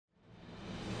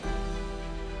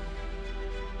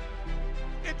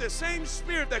the same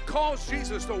spirit that caused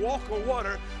Jesus to walk on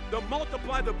water, to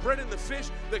multiply the bread and the fish,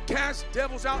 to cast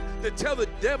devils out, to tell the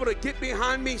devil to get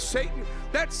behind me, Satan,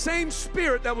 that same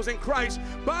spirit that was in Christ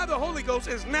by the Holy Ghost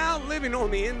is now living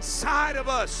on the inside of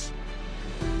us.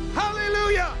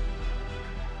 Hallelujah!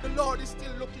 The Lord is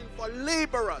still looking for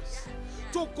laborers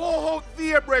to go out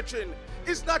there, brethren.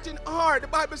 It's nothing hard. The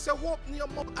Bible says, open your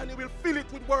mouth and he will fill it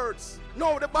with words.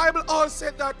 No, the Bible also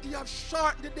said that he has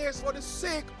shortened the days for the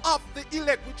sake of the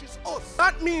elect, which is us.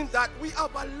 That means that we have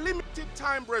a limited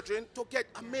time, brethren, to get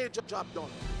a major job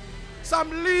done. So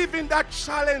I'm leaving that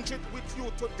challenge with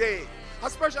you today,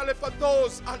 especially for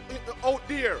those out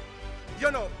there,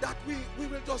 you know, that we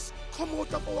will just come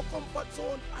out of our comfort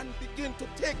zone and begin to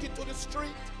take it to the street.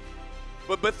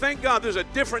 But thank God there's a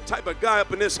different type of guy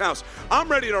up in this house. I'm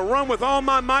ready to run with all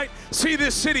my might, see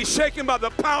this city shaken by the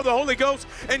power of the Holy Ghost,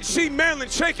 and see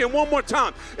Maryland shaken one more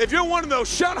time. If you're one of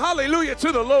those, shout hallelujah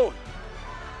to the Lord.